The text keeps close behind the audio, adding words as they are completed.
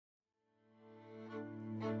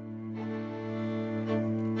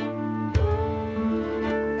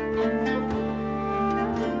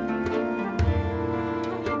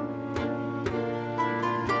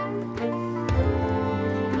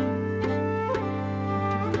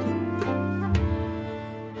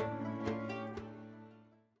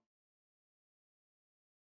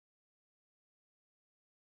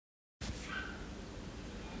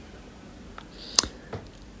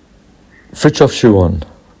Fritjof Schuon,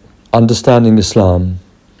 Understanding Islam,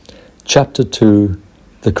 Chapter 2,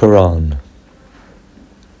 The Quran.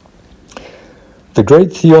 The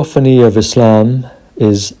great theophany of Islam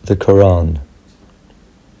is the Quran.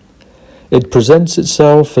 It presents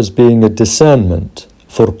itself as being a discernment,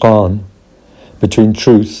 furqan, between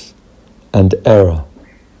truth and error.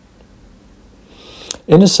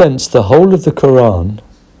 In a sense, the whole of the Quran,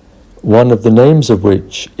 one of the names of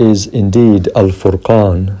which is indeed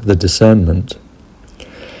Al-Furqan, the discernment,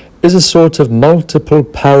 is a sort of multiple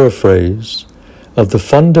paraphrase of the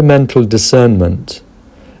fundamental discernment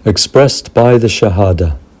expressed by the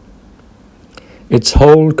Shahada. Its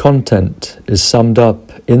whole content is summed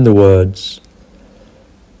up in the words,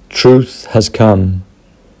 "Truth has come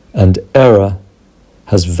and error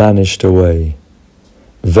has vanished away.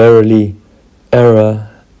 Verily, error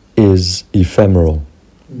is ephemeral."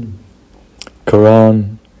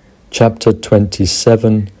 Quran, chapter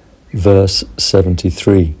 27, verse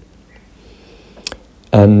 73.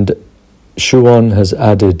 And Schuon has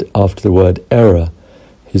added after the word error,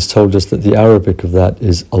 he's told us that the Arabic of that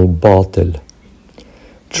is al-batil.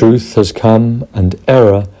 Truth has come and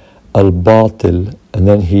error, al-batil, and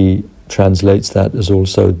then he translates that as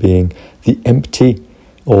also being the empty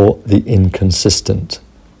or the inconsistent.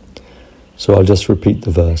 So I'll just repeat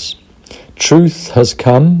the verse. Truth has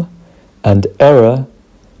come and error,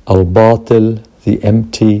 al-batil, the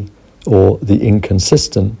empty or the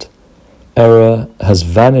inconsistent, error has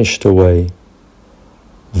vanished away.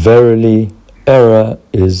 Verily, error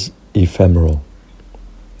is ephemeral.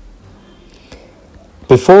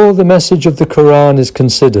 Before the message of the Quran is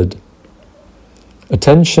considered,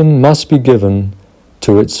 attention must be given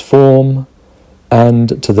to its form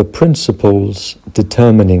and to the principles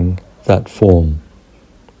determining that form.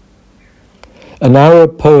 An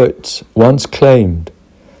Arab poet once claimed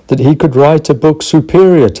that he could write a book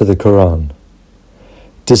superior to the Quran,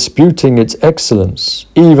 disputing its excellence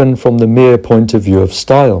even from the mere point of view of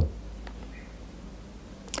style.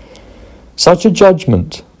 Such a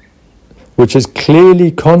judgment, which is clearly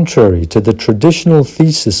contrary to the traditional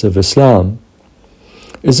thesis of Islam,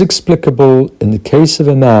 is explicable in the case of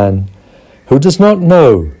a man who does not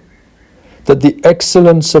know that the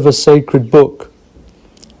excellence of a sacred book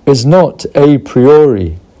is not a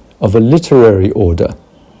priori of a literary order.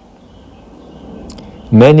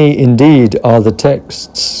 Many indeed are the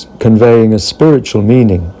texts conveying a spiritual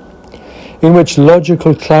meaning, in which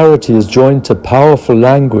logical clarity is joined to powerful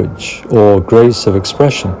language or grace of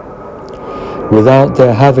expression, without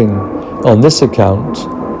their having, on this account,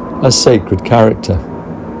 a sacred character.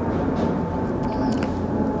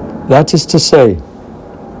 That is to say,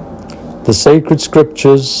 the sacred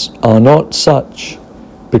scriptures are not such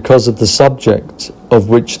because of the subject of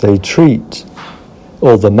which they treat,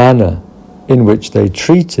 or the manner in which they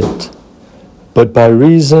treat it, but by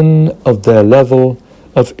reason of their level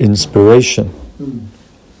of inspiration,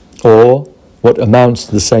 or, what amounts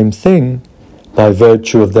to the same thing, by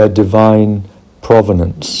virtue of their divine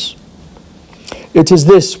provenance. It is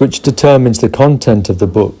this which determines the content of the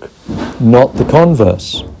book, not the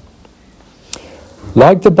converse.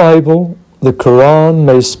 Like the Bible, the Quran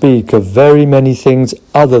may speak of very many things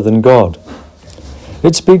other than God.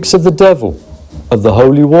 It speaks of the devil, of the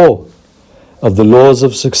holy war, of the laws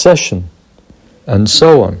of succession, and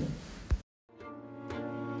so on.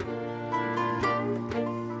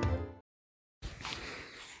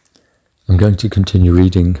 I'm going to continue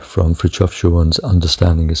reading from Fritjof Schuon's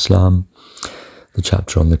Understanding Islam, the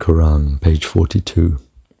chapter on the Quran, page 42.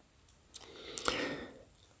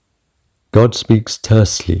 God speaks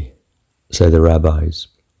tersely, say the rabbis,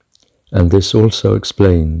 and this also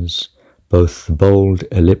explains both the bold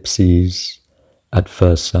ellipses, at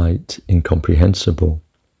first sight incomprehensible,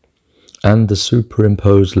 and the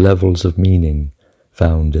superimposed levels of meaning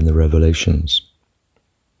found in the revelations.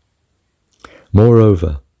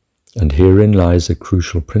 Moreover, and herein lies a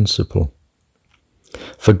crucial principle,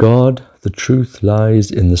 for God the truth lies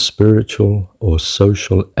in the spiritual or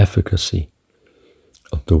social efficacy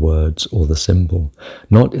of the words or the symbol,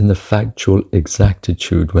 not in the factual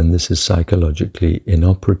exactitude when this is psychologically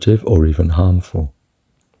inoperative or even harmful.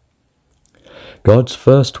 God's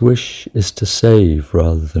first wish is to save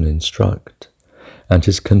rather than instruct, and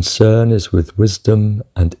his concern is with wisdom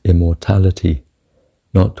and immortality,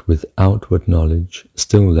 not with outward knowledge,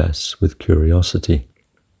 still less with curiosity.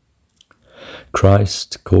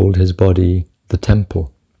 Christ called his body the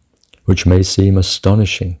temple, which may seem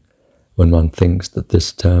astonishing when one thinks that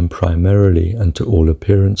this term primarily, and to all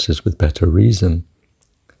appearances with better reason,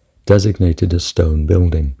 designated a stone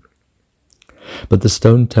building. But the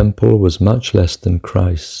stone temple was much less than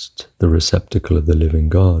Christ, the receptacle of the living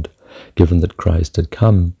God, given that Christ had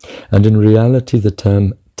come, and in reality the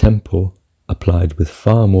term temple applied with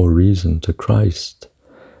far more reason to Christ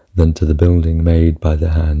than to the building made by the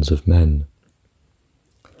hands of men.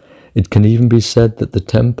 It can even be said that the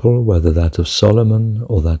temple, whether that of Solomon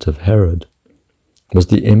or that of Herod, was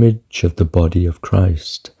the image of the body of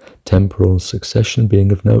Christ, temporal succession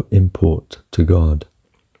being of no import to God.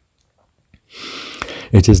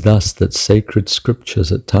 It is thus that sacred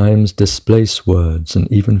scriptures at times displace words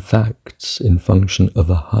and even facts in function of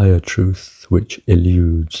a higher truth which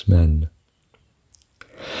eludes men.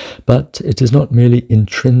 But it is not merely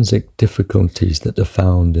intrinsic difficulties that are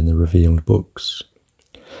found in the revealed books.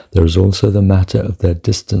 There is also the matter of their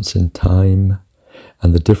distance in time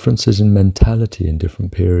and the differences in mentality in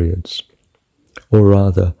different periods, or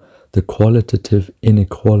rather, the qualitative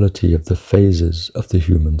inequality of the phases of the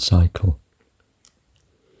human cycle.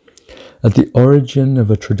 At the origin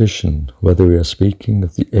of a tradition, whether we are speaking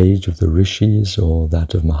of the age of the rishis or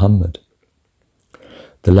that of Muhammad,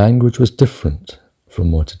 the language was different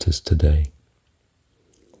from what it is today.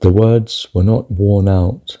 The words were not worn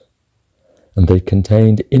out, and they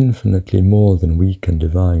contained infinitely more than we can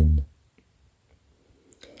divine.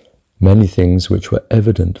 Many things which were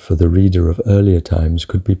evident for the reader of earlier times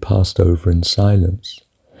could be passed over in silence,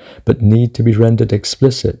 but need to be rendered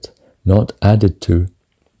explicit, not added to,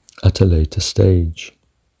 at a later stage.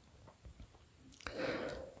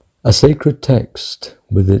 A sacred text,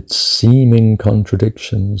 with its seeming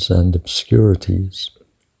contradictions and obscurities,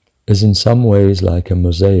 is in some ways like a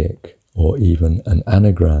mosaic or even an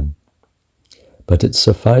anagram, but it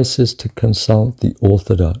suffices to consult the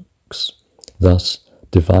orthodox, thus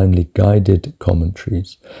divinely guided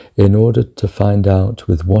commentaries, in order to find out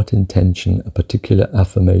with what intention a particular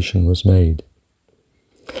affirmation was made,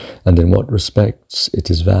 and in what respects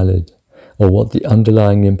it is valid, or what the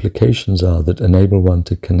underlying implications are that enable one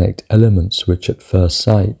to connect elements which at first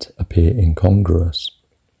sight appear incongruous.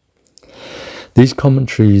 These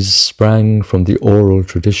commentaries sprang from the oral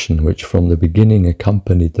tradition which from the beginning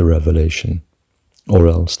accompanied the revelation, or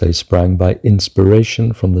else they sprang by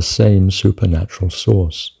inspiration from the same supernatural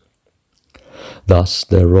source. Thus,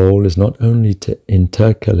 their role is not only to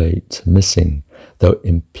intercalate missing, though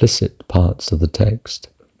implicit parts of the text,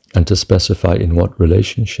 and to specify in what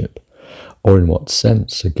relationship or in what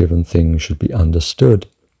sense a given thing should be understood,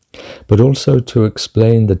 but also to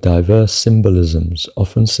explain the diverse symbolisms,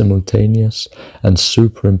 often simultaneous and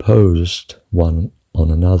superimposed one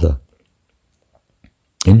on another.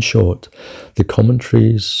 In short, the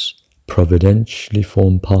commentaries providentially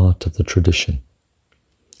form part of the tradition.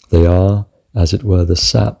 They are, as it were, the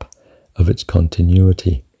sap of its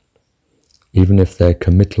continuity, even if their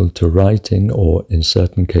committal to writing, or in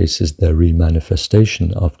certain cases their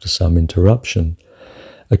remanifestation after some interruption,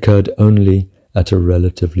 occurred only at a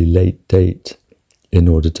relatively late date in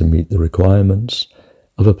order to meet the requirements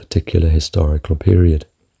of a particular historical period.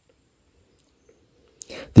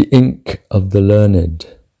 The ink of the learned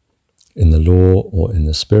in the law or in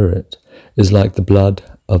the spirit is like the blood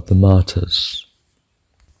of the martyrs,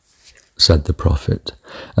 said the prophet,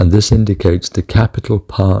 and this indicates the capital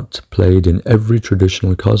part played in every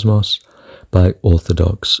traditional cosmos by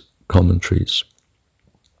orthodox commentaries.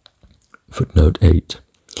 Footnote 8.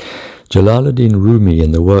 Jalaluddin Rumi,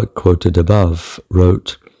 in the work quoted above,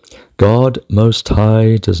 wrote, "God Most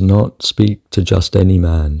High does not speak to just any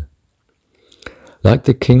man. Like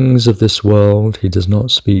the kings of this world, he does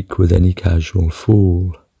not speak with any casual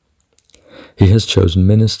fool. He has chosen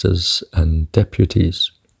ministers and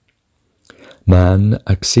deputies. Man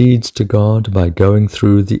accedes to God by going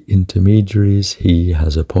through the intermediaries he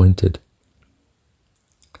has appointed.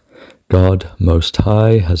 God Most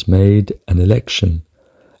High has made an election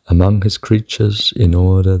among his creatures in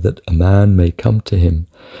order that a man may come to him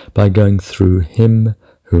by going through him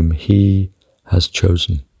whom he has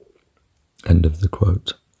chosen." End of the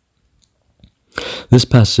quote. This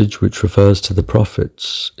passage, which refers to the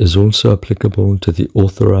prophets, is also applicable to the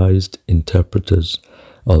authorized interpreters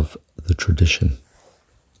of the tradition.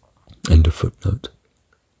 End of footnote.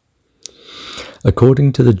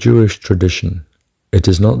 According to the Jewish tradition, it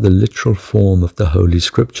is not the literal form of the Holy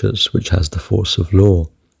Scriptures which has the force of law,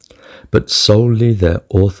 but solely their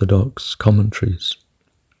orthodox commentaries.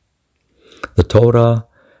 The Torah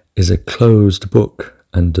is a closed book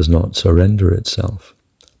and does not surrender itself.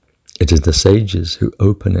 It is the sages who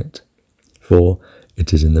open it, for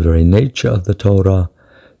it is in the very nature of the Torah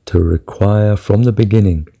to require from the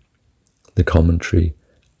beginning the commentary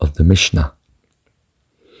of the Mishnah.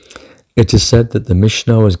 It is said that the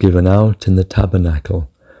Mishnah was given out in the tabernacle,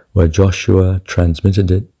 where Joshua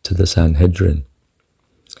transmitted it to the Sanhedrin.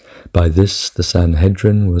 By this the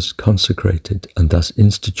Sanhedrin was consecrated and thus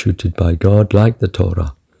instituted by God like the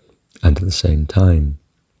Torah, and at the same time.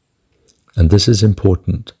 And this is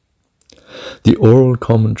important. The oral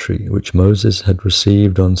commentary which Moses had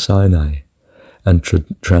received on Sinai and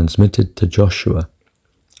transmitted to Joshua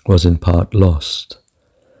was in part lost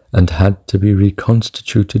and had to be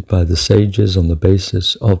reconstituted by the sages on the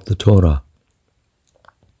basis of the Torah.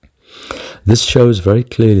 This shows very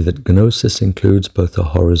clearly that Gnosis includes both a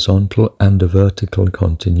horizontal and a vertical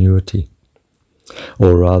continuity,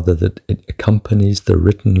 or rather that it accompanies the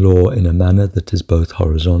written law in a manner that is both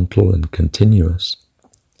horizontal and continuous,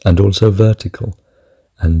 and also vertical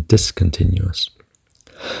and discontinuous.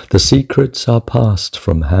 The secrets are passed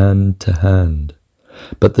from hand to hand,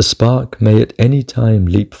 but the spark may at any time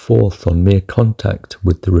leap forth on mere contact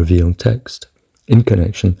with the revealed text, in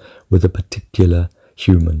connection with a particular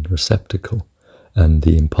human receptacle and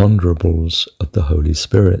the imponderables of the Holy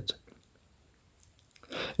Spirit.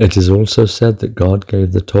 It is also said that God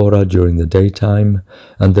gave the Torah during the daytime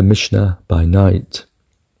and the Mishnah by night.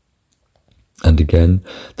 And again,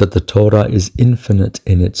 that the Torah is infinite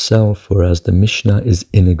in itself, whereas the Mishnah is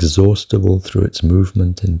inexhaustible through its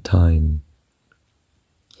movement in time.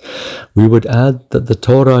 We would add that the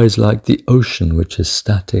Torah is like the ocean, which is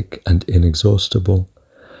static and inexhaustible,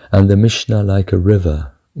 and the Mishnah like a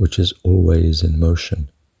river, which is always in motion.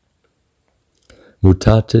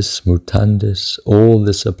 Mutatis mutandis, all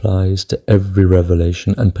this applies to every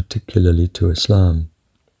revelation, and particularly to Islam.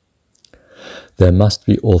 There must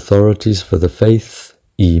be authorities for the faith,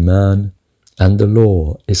 Iman, and the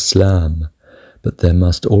law, Islam, but there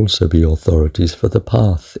must also be authorities for the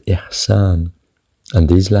path, Ihsan, and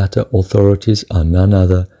these latter authorities are none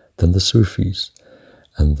other than the Sufis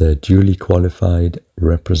and their duly qualified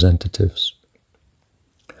representatives.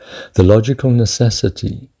 The logical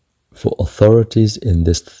necessity for authorities in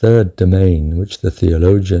this third domain, which the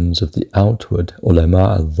theologians of the outward,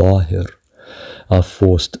 ulama al-zahir, are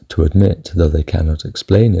forced to admit, though they cannot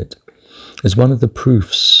explain it, is one of the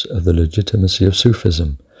proofs of the legitimacy of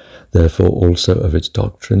Sufism, therefore also of its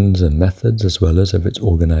doctrines and methods, as well as of its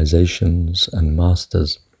organizations and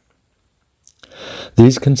masters.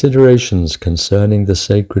 These considerations concerning the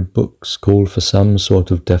sacred books call for some sort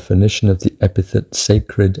of definition of the epithet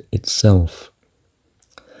sacred itself.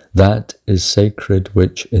 That is sacred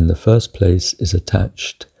which, in the first place, is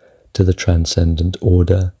attached to the transcendent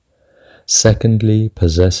order, secondly,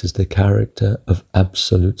 possesses the character of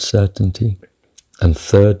absolute certainty, and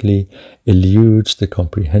thirdly, eludes the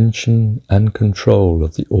comprehension and control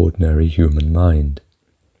of the ordinary human mind.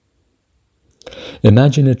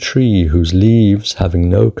 Imagine a tree whose leaves, having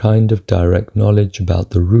no kind of direct knowledge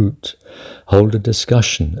about the root, hold a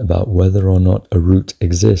discussion about whether or not a root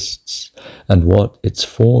exists, and what its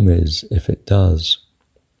form is if it does.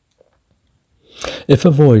 If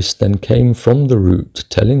a voice then came from the root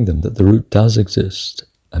telling them that the root does exist,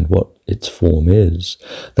 and what its form is,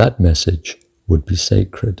 that message would be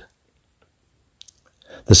sacred.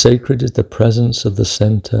 The sacred is the presence of the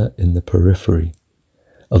center in the periphery,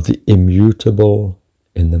 of the immutable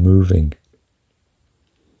in the moving.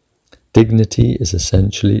 Dignity is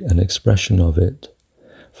essentially an expression of it,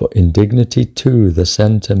 for in dignity too the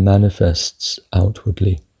center manifests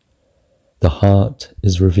outwardly. The heart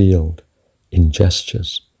is revealed in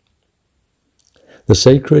gestures. The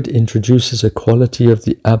sacred introduces a quality of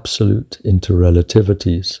the absolute into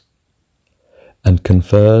relativities, and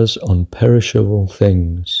confers on perishable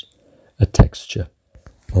things a texture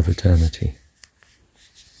of eternity.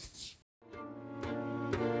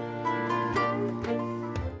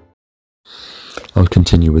 I'll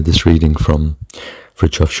continue with this reading from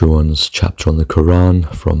Fridtjof Schuon's chapter on the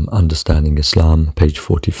Quran from Understanding Islam, page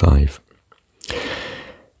 45.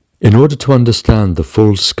 In order to understand the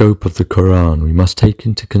full scope of the Quran, we must take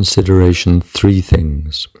into consideration three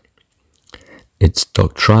things: its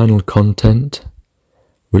doctrinal content,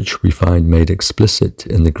 which we find made explicit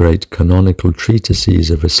in the great canonical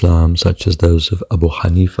treatises of Islam, such as those of Abu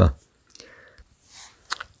Hanifa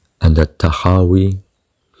and At-Tahawi,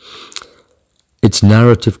 its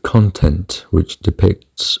narrative content, which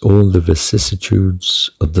depicts all the vicissitudes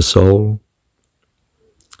of the soul,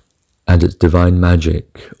 and its divine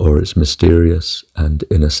magic, or its mysterious and,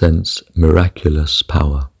 in a sense, miraculous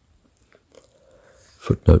power.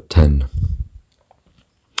 Footnote 10.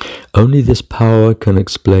 Only this power can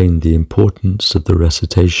explain the importance of the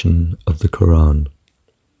recitation of the Quran.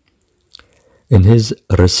 In his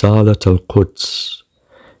Risalat al-Quds,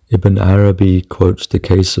 Ibn Arabi quotes the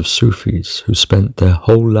case of Sufis who spent their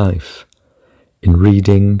whole life in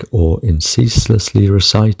reading or in ceaselessly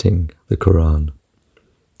reciting the Quran,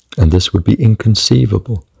 and this would be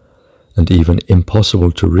inconceivable and even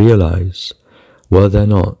impossible to realize, were there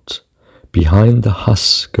not, behind the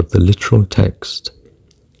husk of the literal text,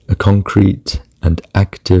 a concrete and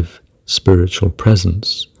active spiritual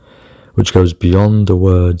presence which goes beyond the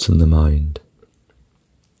words and the mind.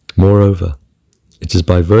 Moreover, it is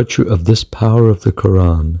by virtue of this power of the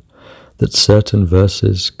Quran that certain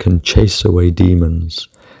verses can chase away demons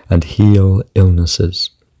and heal illnesses,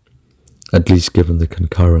 at least given the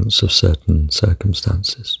concurrence of certain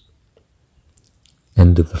circumstances.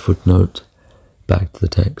 End of the footnote, back to the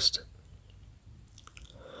text.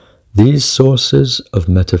 These sources of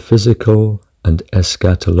metaphysical and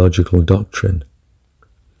eschatological doctrine,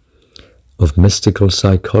 of mystical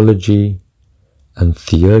psychology and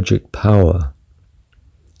theurgic power,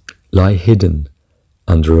 lie hidden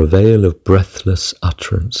under a veil of breathless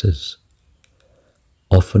utterances,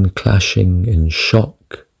 often clashing in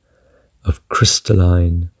shock of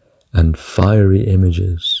crystalline and fiery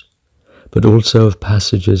images, but also of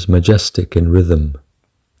passages majestic in rhythm,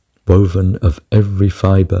 woven of every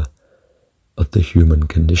fibre of the human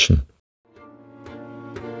condition.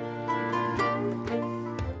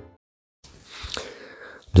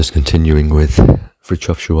 Just continuing with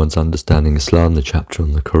Frithjof Schuon's Understanding Islam, the chapter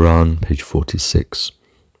on the Quran, page 46.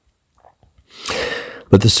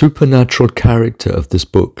 But the supernatural character of this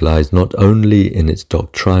book lies not only in its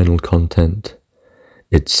doctrinal content,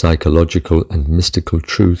 its psychological and mystical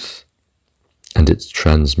truth, and its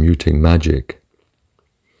transmuting magic.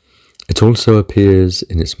 It also appears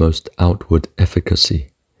in its most outward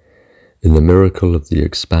efficacy, in the miracle of the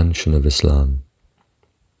expansion of Islam.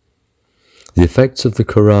 The effects of the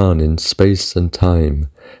Quran in space and time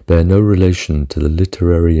bear no relation to the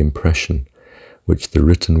literary impression which the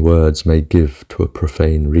written words may give to a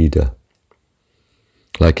profane reader.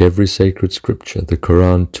 Like every sacred scripture, the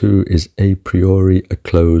Quran too is a priori a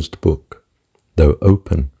closed book, though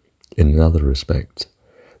open in another respect,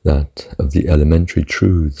 that of the elementary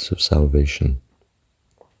truths of salvation.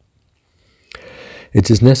 It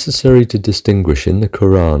is necessary to distinguish in the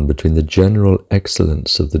Quran between the general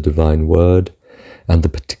excellence of the divine word and the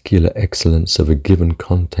particular excellence of a given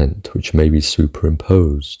content which may be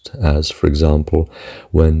superimposed, as, for example,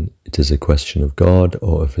 when it is a question of God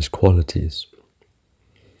or of his qualities.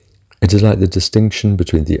 It is like the distinction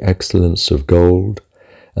between the excellence of gold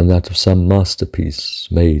and that of some masterpiece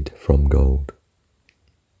made from gold.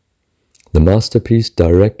 The masterpiece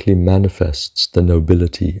directly manifests the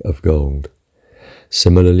nobility of gold.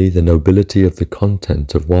 Similarly, the nobility of the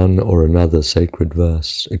content of one or another sacred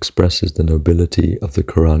verse expresses the nobility of the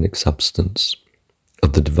Quranic substance,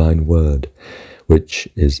 of the divine word, which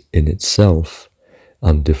is in itself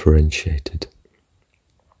undifferentiated.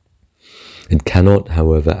 It cannot,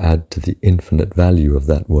 however, add to the infinite value of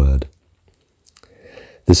that word.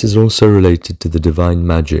 This is also related to the divine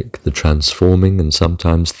magic, the transforming and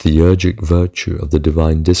sometimes theurgic virtue of the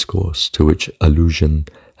divine discourse to which allusion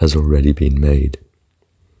has already been made.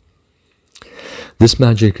 This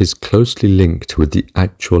magic is closely linked with the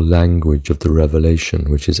actual language of the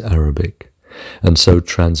revelation, which is Arabic, and so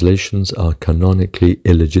translations are canonically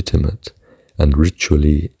illegitimate and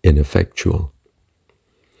ritually ineffectual.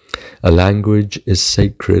 A language is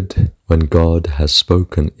sacred when God has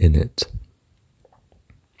spoken in it,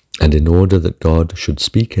 and in order that God should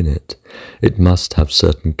speak in it, it must have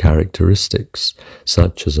certain characteristics,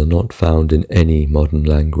 such as are not found in any modern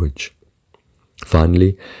language.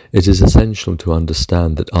 Finally, it is essential to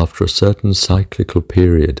understand that after a certain cyclical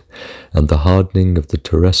period and the hardening of the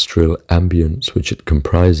terrestrial ambience which it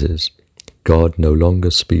comprises, God no longer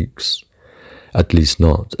speaks, at least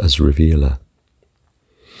not as revealer.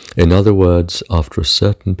 In other words, after a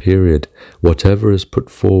certain period, whatever is put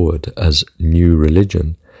forward as new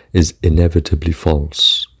religion is inevitably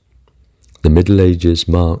false. The Middle Ages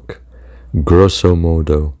mark, grosso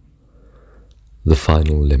modo, the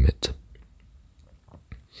final limit.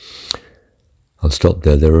 I'll stop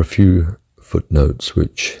there. There are a few footnotes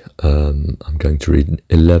which I'm going to read.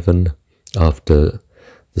 11, after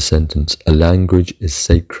the sentence, a language is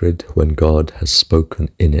sacred when God has spoken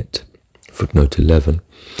in it. Footnote 11.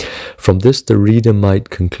 From this the reader might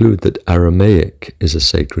conclude that Aramaic is a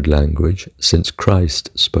sacred language, since Christ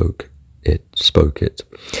spoke it.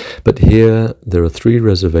 But here there are three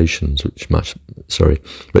reservations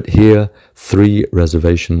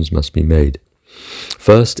must be made.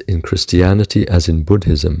 First, in Christianity as in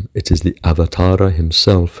Buddhism, it is the Avatara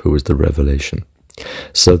himself who is the revelation,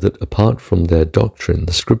 so that apart from their doctrine,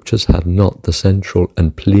 the scriptures have not the central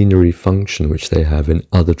and plenary function which they have in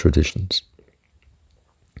other traditions.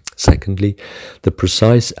 Secondly, the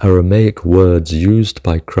precise Aramaic words used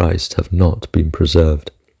by Christ have not been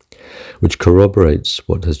preserved. which corroborates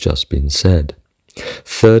what has just been said.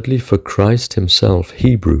 Thirdly, for Christ himself,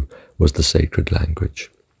 Hebrew was the sacred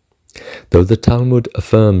language. Though the Talmud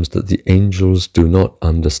affirms that the angels do not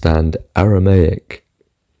understand Aramaic,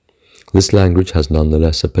 this language has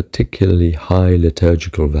nonetheless a particularly high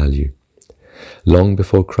liturgical value. Long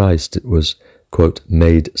before Christ, it was, quote,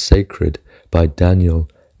 made sacred by Daniel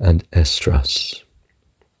and Esdras.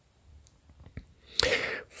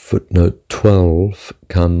 Footnote 12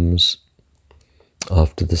 comes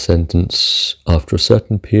after the sentence, after a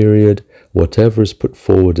certain period, whatever is put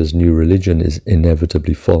forward as new religion is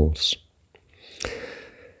inevitably false.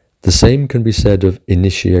 The same can be said of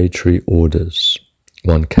initiatory orders.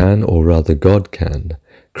 One can, or rather God can,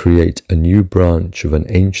 create a new branch of an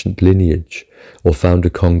ancient lineage or found a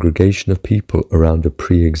congregation of people around a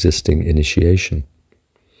pre-existing initiation.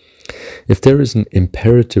 If there is an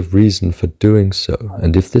imperative reason for doing so,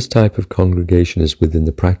 and if this type of congregation is within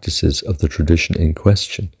the practices of the tradition in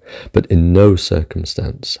question, but in no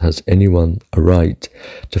circumstance has anyone a right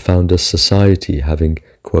to found a society having,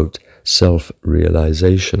 quote,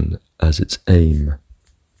 self-realization as its aim,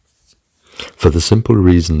 for the simple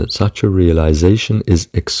reason that such a realization is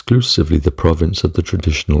exclusively the province of the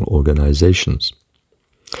traditional organizations.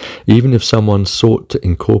 Even if someone sought to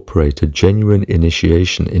incorporate a genuine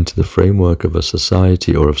initiation into the framework of a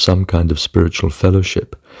society or of some kind of spiritual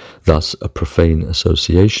fellowship, thus a profane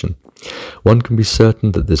association, one can be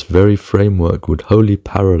certain that this very framework would wholly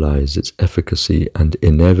paralyze its efficacy and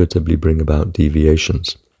inevitably bring about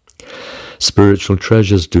deviations. Spiritual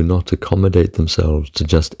treasures do not accommodate themselves to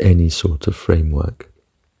just any sort of framework.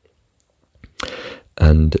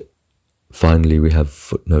 And finally, we have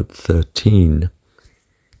footnote 13,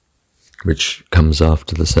 which comes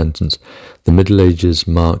after the sentence. The Middle Ages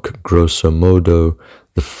mark grosso modo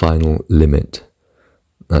the final limit.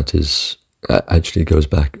 That is, actually goes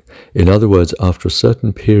back. In other words, after a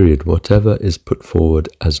certain period, whatever is put forward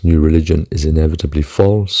as new religion is inevitably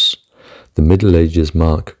false. The Middle Ages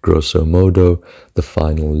mark grosso modo the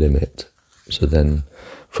final limit. So then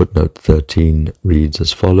footnote 13 reads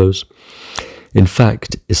as follows. In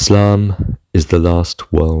fact, Islam is the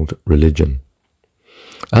last world religion.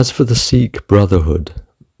 As for the Sikh Brotherhood,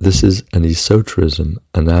 this is an esoterism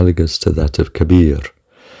analogous to that of Kabir,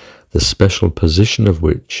 the special position of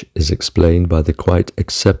which is explained by the quite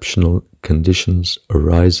exceptional conditions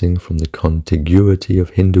arising from the contiguity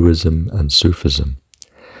of Hinduism and Sufism.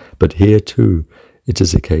 But here too, it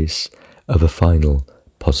is a case of a final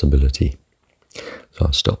possibility. So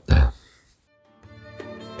I'll stop there.